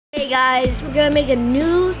Hey guys, we're gonna make a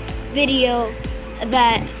new video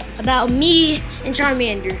about me and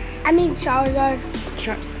Charmander. I mean Charizard.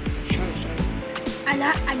 Charizard.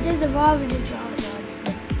 I just evolved into Charizard.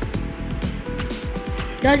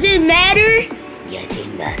 Does it matter? Yes,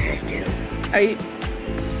 it matters too. Are you?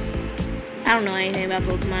 I don't know anything about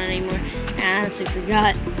Pokemon anymore. I honestly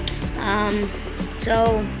forgot.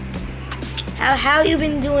 So how you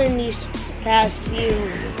been doing these past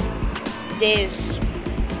few days?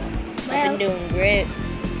 I've been doing great.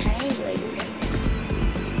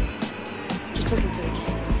 Just looking to the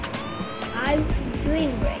camera. I'm doing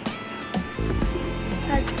great.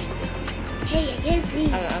 Cause, hey, I can't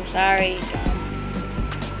see. I'm sorry, John.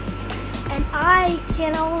 And I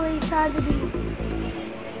can only try to do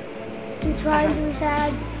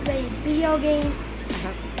sad, play video games,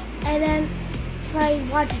 and then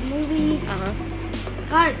watch movies.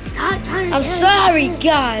 God, stop trying to. I'm sorry,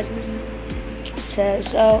 God.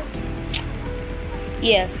 So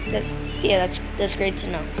yeah, that's great to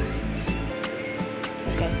know.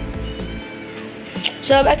 Okay.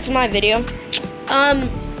 So back to my video. I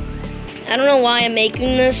don't know why I'm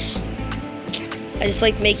making this. I just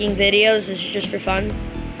like making videos. This is just for fun.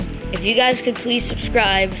 If you guys could please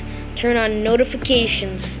subscribe, turn on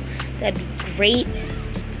notifications, that'd be great.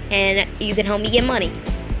 And you can help me get money.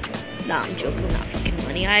 No, I'm joking, not fucking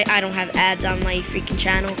money. I don't have ads on my freaking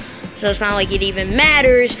channel. So it's not like it even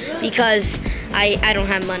matters because I don't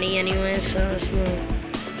have money anyway, so it's no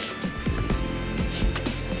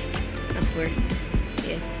upward.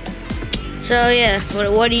 Yeah. So yeah,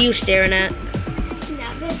 what are you staring at?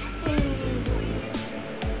 Nothing.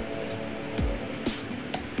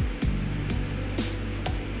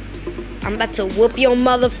 I'm about to whoop your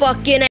motherfucking ass.